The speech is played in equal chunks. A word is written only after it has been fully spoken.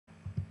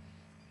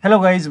Hello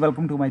guys,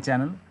 welcome to my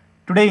channel.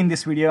 Today in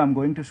this video I'm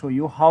going to show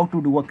you how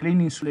to do a clean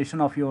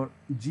installation of your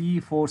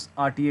GeForce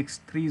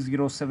RTX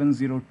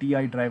 3070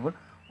 Ti driver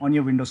on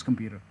your Windows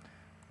computer.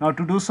 Now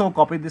to do so,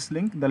 copy this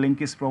link. The link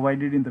is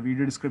provided in the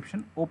video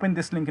description. Open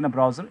this link in a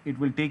browser. It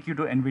will take you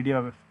to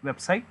NVIDIA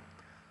website.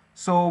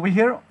 So over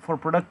here for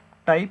product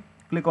type,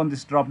 click on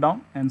this drop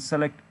down and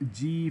select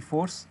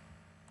GeForce,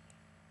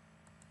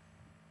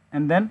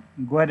 and then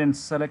go ahead and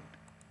select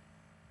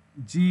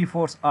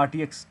GeForce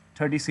RTX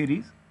 30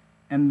 series.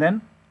 And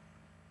then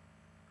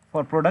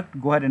for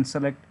product, go ahead and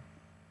select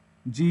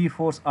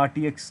GeForce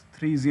RTX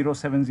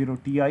 3070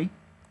 Ti,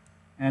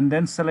 and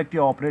then select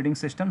your operating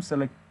system.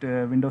 Select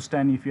Windows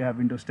 10 if you have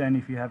Windows 10.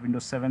 If you have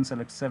Windows 7,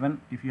 select 7.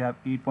 If you have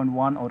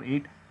 8.1 or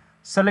 8,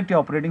 select your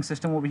operating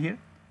system over here.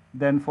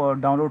 Then for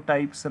download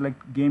type,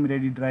 select game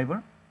ready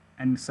driver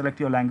and select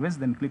your language.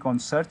 Then click on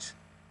search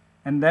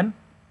and then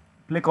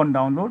click on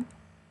download.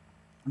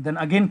 Then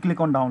again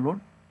click on download,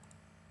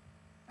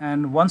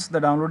 and once the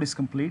download is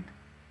complete,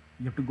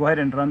 you have to go ahead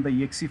and run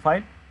the exe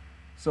file.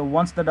 So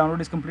once the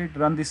download is complete,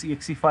 run this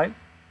exe file.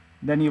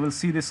 Then you will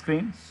see this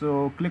screen.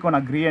 So click on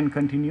agree and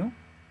continue,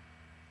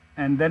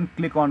 and then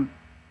click on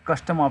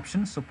custom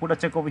options. So put a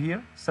check over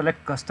here,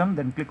 select custom,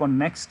 then click on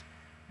next,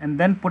 and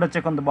then put a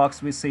check on the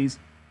box which says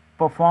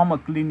perform a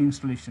clean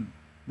installation.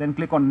 Then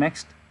click on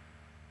next,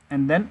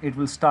 and then it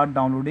will start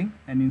downloading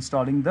and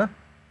installing the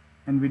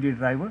NVIDIA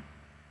driver.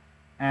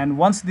 And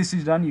once this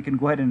is done, you can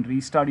go ahead and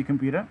restart your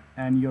computer,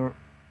 and your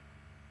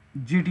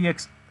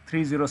GTX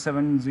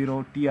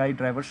 3070 Ti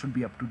driver should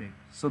be up to date.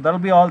 So that'll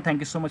be all. Thank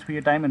you so much for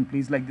your time, and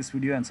please like this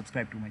video and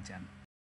subscribe to my channel.